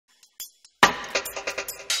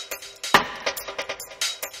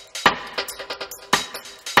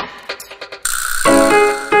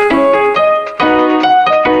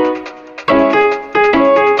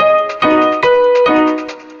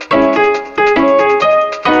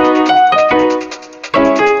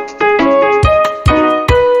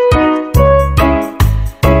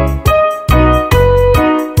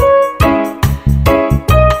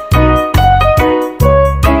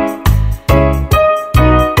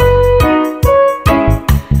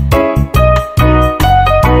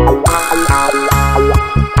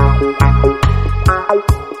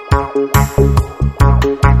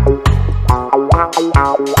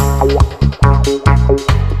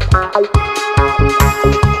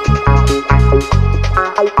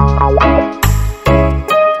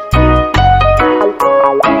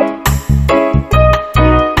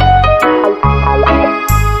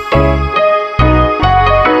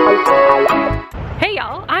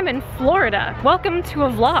I'm in Florida. Welcome to a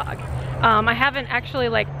vlog. I haven't actually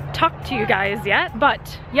like talked to you guys yet,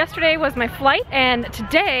 but yesterday was my flight and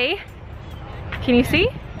today, can you see?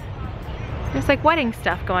 There's like wedding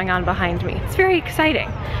stuff going on behind me. It's very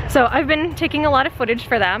exciting. So I've been taking a lot of footage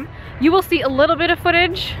for them. You will see a little bit of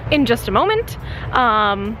footage in just a moment.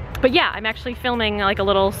 But yeah, I'm actually filming like a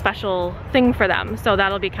little special thing for them, so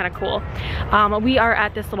that'll be kind of cool. We are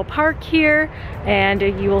at this little park here, and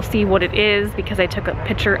you will see what it is because I took a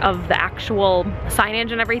picture of the actual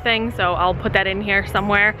signage and everything, so I'll put that in here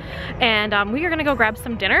somewhere. And we are gonna go grab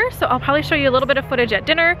some dinner, so I'll probably show you a little bit of footage at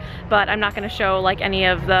dinner, but I'm not gonna show like any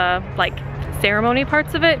of the like ceremony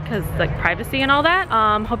parts of it because like privacy and all that.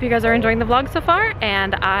 Hope you guys are enjoying the vlog so far,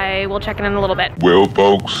 and I will check in a little bit. Well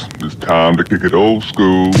folks, it's time to kick it old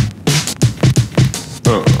school.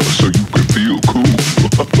 So you can feel cool.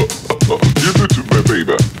 Give it to me,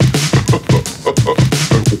 baby.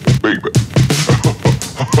 Baby.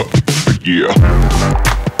 Yeah.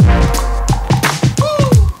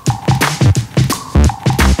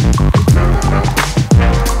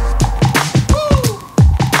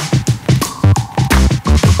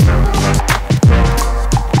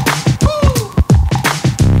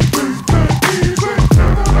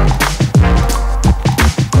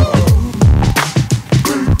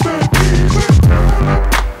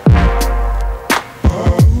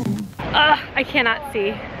 I cannot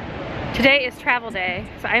see. Today is travel day,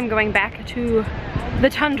 so I'm going back to the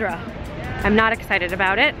tundra. I'm not excited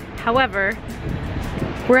about it. However,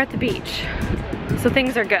 we're at the beach, so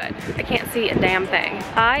things are good. I can't see a damn thing.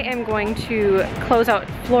 I am going to close out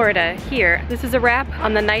Florida here. This is a wrap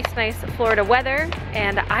on the nice Florida weather,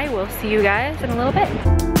 and I will see you guys in a little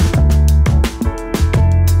bit.